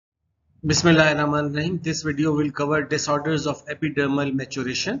Bismillahirrahmanirrahim. This video will cover disorders of epidermal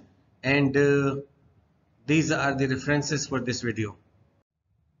maturation, and these are the references for this video.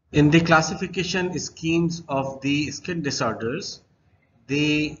 In the classification schemes of the skin disorders,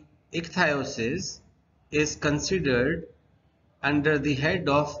 the ichthyosis is considered under the head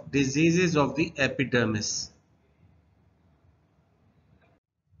of diseases of the epidermis.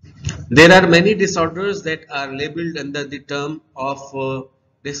 There are many disorders that are labeled under the term of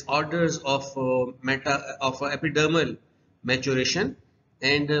disorders of epidermal maturation,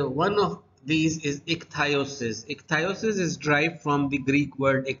 and one of these is ichthyosis. Ichthyosis is derived from the Greek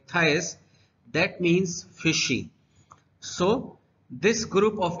word ichthyos, that means fishy. So this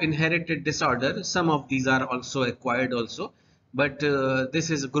group of inherited disorder, some of these are also acquired also, but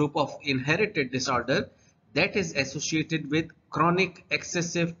this is a group of inherited disorder that is associated with chronic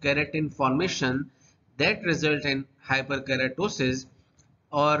excessive keratin formation that result in hyperkeratosis,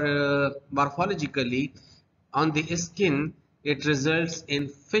 or morphologically on the skin it results in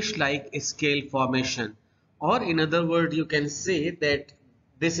fish-like scale formation, or in other words you can say that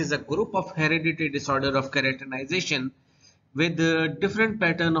this is a group of hereditary disorder of keratinization with a different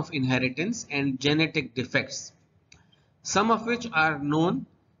pattern of inheritance and genetic defects, some of which are known,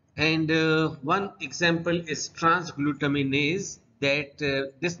 and one example is transglutaminase, that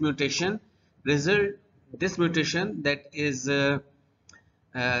this mutation that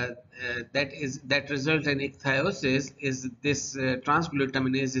result in ichthyosis is this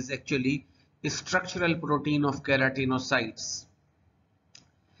transglutaminase is actually a structural protein of keratinocytes.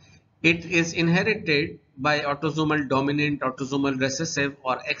 It is inherited by autosomal dominant, autosomal recessive,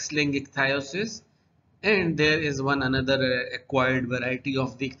 or X-linked ichthyosis, and there is one another acquired variety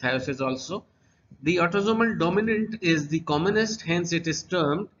of the ichthyosis also. The autosomal dominant is the commonest, hence it is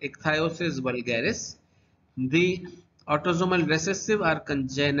termed Ecthiosis vulgaris. The autosomal recessive are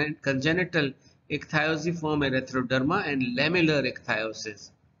congenital ichthyosiform erythroderma and lamellar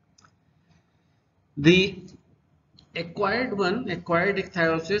ichthyosis. The acquired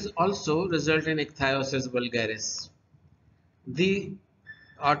ichthyosis also result in Ecthiosis vulgaris. The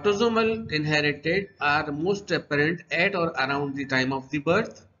autosomal inherited are most apparent at or around the time of the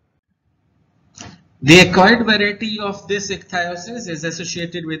birth. The acquired variety of this ichthyosis is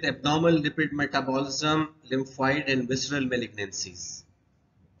associated with abnormal lipid metabolism, lymphoid and visceral malignancies.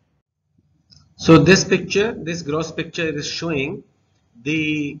 So this gross picture is showing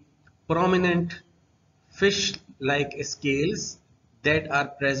the prominent fish-like scales that are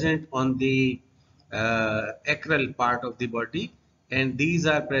present on the acral part of the body, and these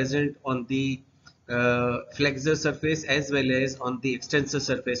are present on the flexor surface as well as on the extensor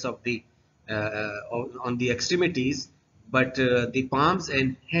surface of the on the extremities, but the palms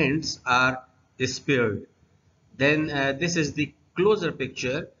and hands are spared. Then this is the closer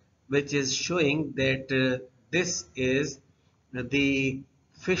picture, which is showing that this is the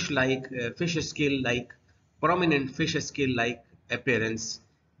fish scale like prominent fish scale like appearance,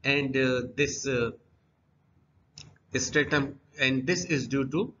 and this stratum, and this is due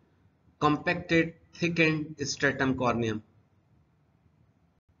to compacted thickened stratum corneum.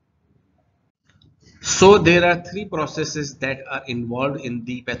 So there are three processes that are involved in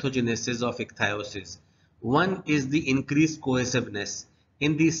the pathogenesis of ichthyosis. One is the increased cohesiveness.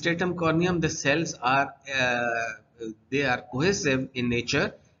 In the stratum corneum, the cells are they are cohesive in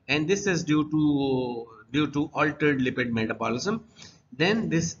nature, and this is due to altered lipid metabolism. Then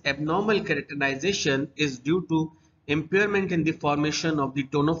this abnormal keratinization is due to impairment in the formation of the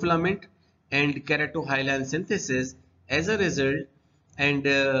tonofilament and keratohyaline synthesis as a result, and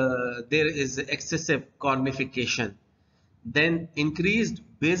there is excessive cornification. Then increased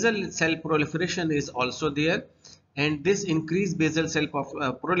basal cell proliferation is also there, and this increased basal cell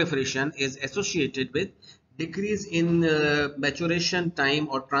proliferation is associated with decrease in maturation time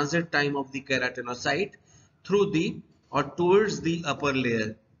or transit time of the keratinocyte through the or towards the upper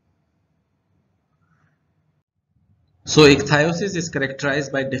layer. So ichthyosis is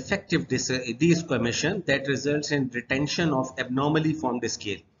characterized by defective desquamation that results in retention of abnormally formed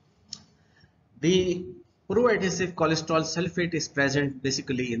scale. The pro-adhesive cholesterol sulfate is present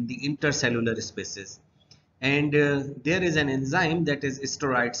basically in the intercellular spaces, and there is an enzyme that is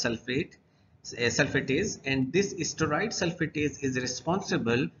steroid sulfatase, and this steroid sulfatase is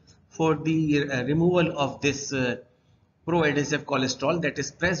responsible for the removal of this pro-adhesive cholesterol that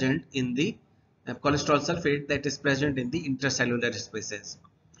is present in the cholesterol sulfate that is present in the intercellular spaces.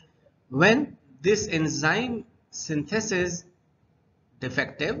 When this enzyme synthesis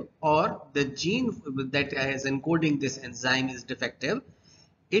defective, or the gene that is encoding this enzyme is defective,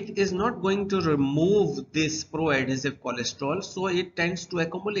 it is not going to remove this pro-adhesive cholesterol, so it tends to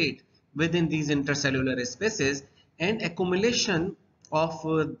accumulate within these intercellular spaces, and accumulation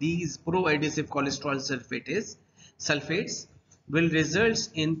of these pro-adhesive cholesterol sulfates will result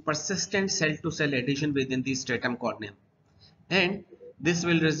in persistent cell-to-cell adhesion within the stratum corneum, and this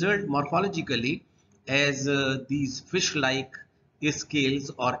will result morphologically as these fish-like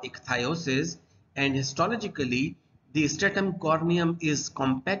scales or ichthyosis, and histologically the stratum corneum is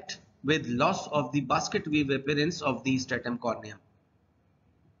compact with loss of the basket weave appearance of the stratum corneum.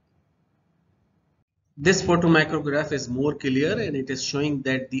 This photomicrograph is more clear, and it is showing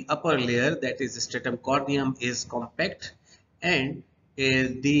that the upper layer, that is the stratum corneum, is compact, and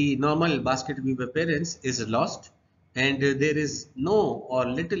the normal basket weave appearance is lost, and there is no or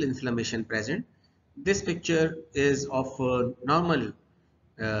little inflammation present. This picture is of normal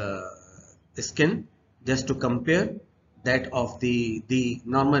uh, skin, just to compare that of the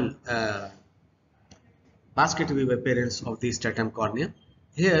normal basket weave appearance of the stratum cornea.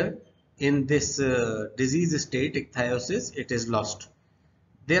 Here in this disease state, ichthyosis, it is lost.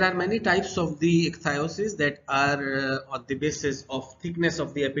 There are many types of the ichthyosis that are on the basis of thickness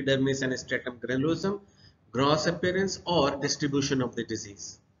of the epidermis and stratum granulosum, gross appearance, or distribution of the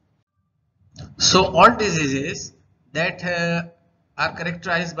disease. So all diseases that are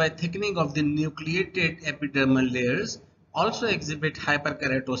characterized by thickening of the nucleated epidermal layers also exhibit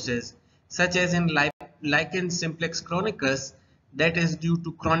hyperkeratosis, such as in lichen simplex chronicus, that is due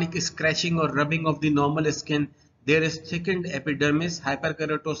to chronic scratching or rubbing of the normal skin. There is thickened epidermis,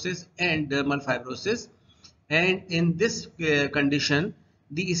 hyperkeratosis, and dermal fibrosis. And in this condition,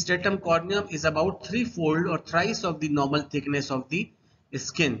 the stratum corneum is about threefold or thrice of the normal thickness of the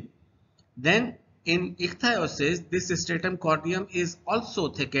skin. Then in ichthyosis, this stratum corneum is also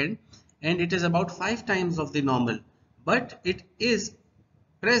thickened, and it is about 5 times of the normal, but it is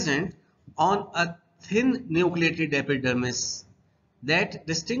present on a thin nucleated epidermis that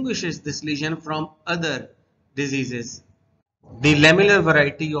distinguishes this lesion from other diseases. The lamellar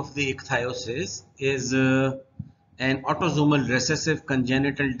variety of the ichthyosis is an autosomal recessive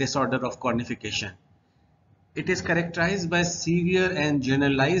congenital disorder of cornification. It is characterized by severe and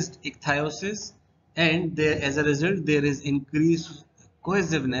generalized ichthyosis, and as a result there is increased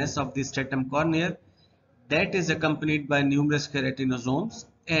cohesiveness of the stratum corneal that is accompanied by numerous keratinosomes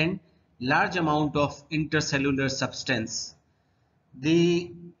and large amount of intercellular substance.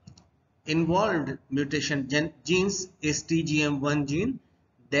 The involved mutation genes is TGM1 gene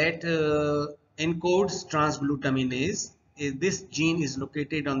that encodes transglutaminase. This gene is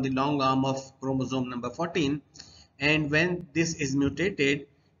located on the long arm of chromosome number 14, and when this is mutated,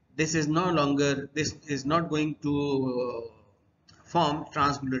 this is not going to form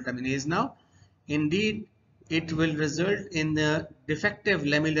transglutaminase now. Indeed, it will result in the defective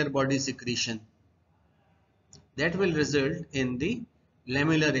lamellar body secretion that will result in the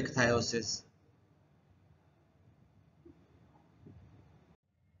lamellar ichthyosis.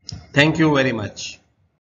 Thank you very much.